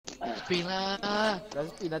spin lah. Dah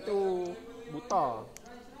spin dah tu. Buta.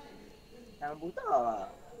 Yang buta.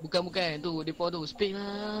 Bukan tu, depa tu spin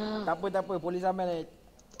lah. Tak apa, polis aman ni.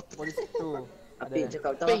 Polis tu. Apik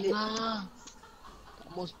cakap tahu Spin Apik. lah. Tak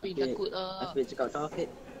mau spin takut lah. Apik cakap tahu Apik.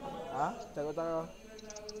 Ha? Cakap utara.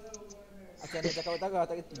 Macam mana cakap utara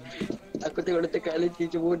tak kerti. Aku tengok dia tekan lagi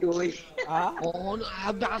macam bodoh weh. Ha? Oh,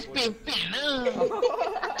 abang spin lah.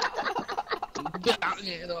 Berak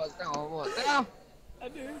ni tu. Tahu.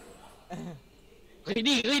 Aduh.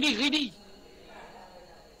 Ready.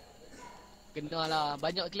 Kena lah,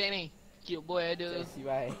 banyak clan ni. Cute boy ada. Si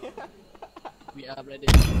bye. We are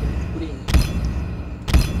brother. Kuring.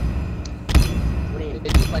 Kuring.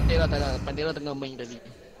 Jadi Pantera tengah main tadi.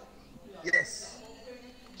 Yes.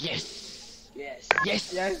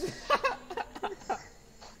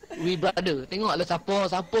 We brother. Tengoklah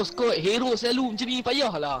siapa squad hero selalu macam ni,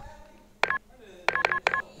 payahlah.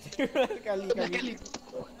 Kali.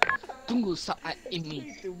 Tunggu saat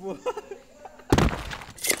ini. Tubuh.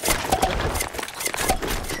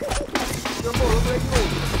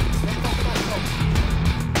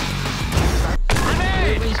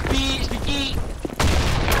 Speaking.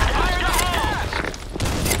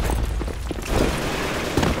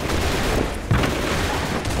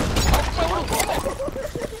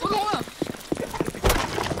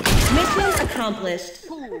 Mission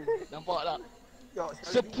accomplished. Nampak tak?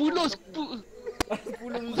 10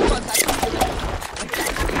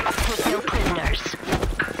 Fulfill prisoners.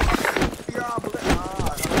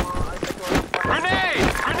 Grenade!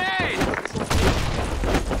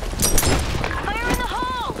 Fire in the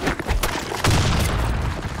hole!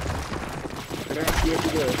 Rahsia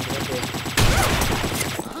 3.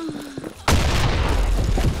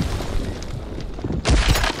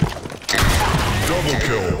 Double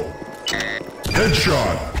kill.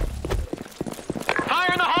 Headshot.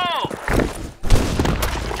 Fire in the hole!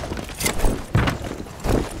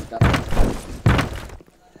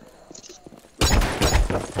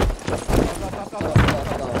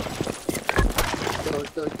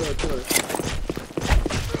 Betul.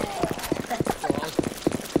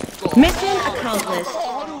 Mission accomplished.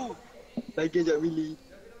 Lagi sekejap Willy.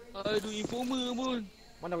 Aduh, informer pun.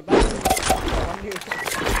 Mana aku tahu. Mana?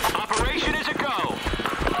 Operation is a go!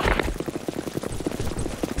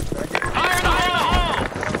 Fire in the hole!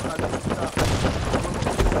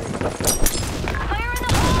 Fire in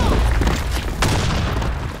the hole!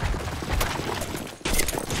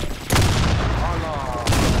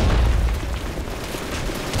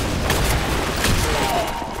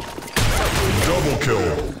 Double kill.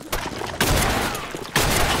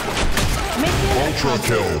 Mission Ultra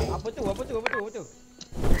kill. Apa tu?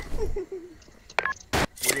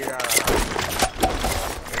 Boleh lah.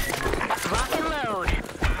 Rock and load.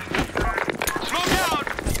 Smoke out!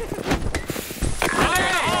 Fire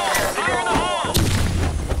in the hole!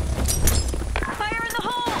 Fire in the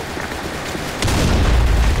hole!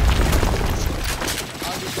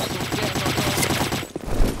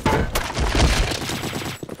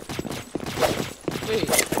 Weh,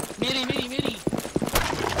 Miri.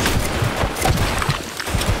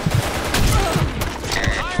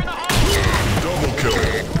 Double kill.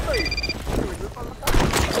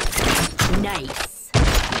 Nice.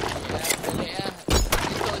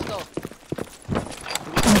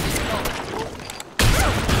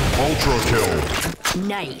 Ultra kill.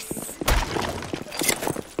 Nice.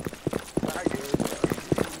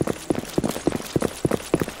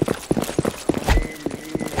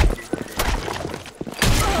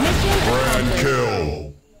 Grand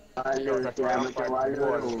kill.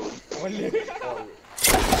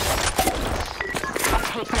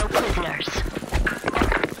 Take no prisoners.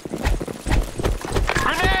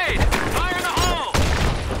 Grenade! Fire in the hole!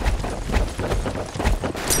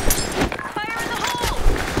 Fire in the hole!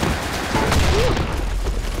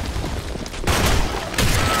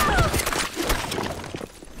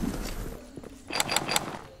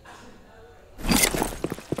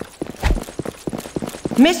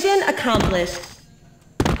 Mission accomplished.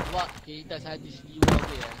 Wah, kita saja jiwa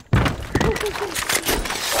dia.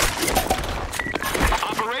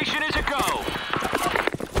 Operation is a go!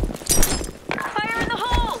 Fire in the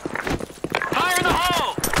hole! Fire in the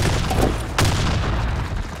hole!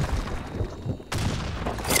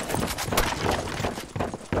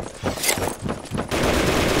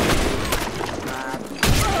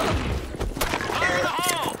 Fire in the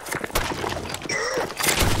hole!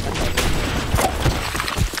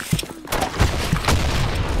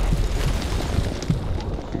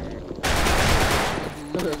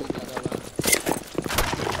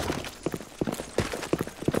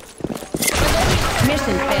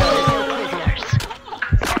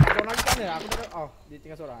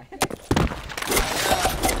 Tinggal seorang.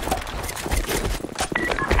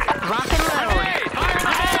 Rock and roll. Grenade! Fire in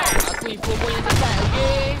the hole! Aku info pun yang tepat,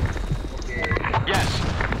 okey? Yes.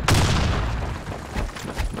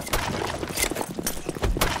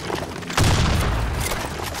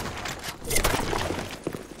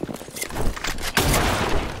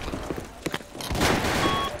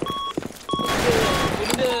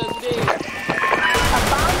 Benda, gede.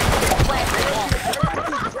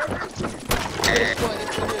 Respon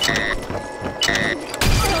dia.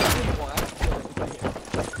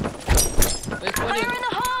 Respon Fire dia. in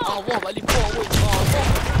the hole. Ah, wah, balik pok pun. Ah, wah.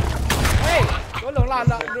 Hei, tolonglah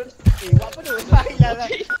nak. Buat apa tu? Hilang lah.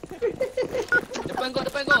 Depan kau,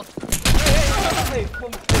 depan kau. Hei, bom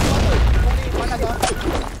ni mana kau?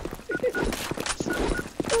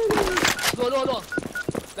 Dua.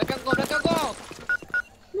 Belakang kau.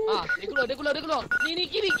 Ah, dia keluar. Ni,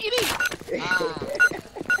 kiri. Ah.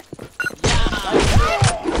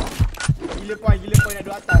 Gila point yang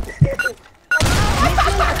dua atas.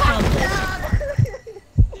 Mission accomplished.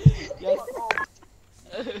 Yes.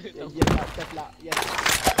 Yes, atas lah. Yes.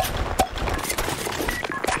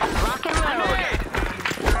 Rock and roll.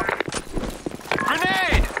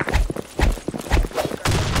 Grenade!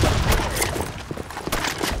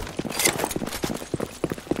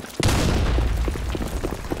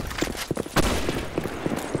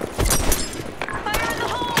 Fire in the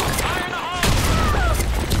hole. Fire in the hole!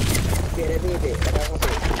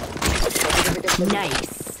 Nice.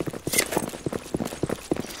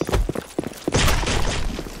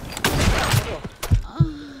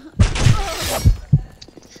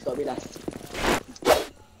 Stop bila.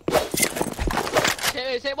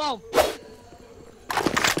 Set bom.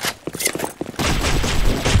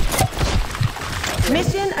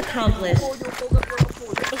 Mission accomplished.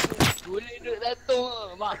 Boleh duduk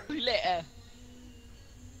datung. Mak, relax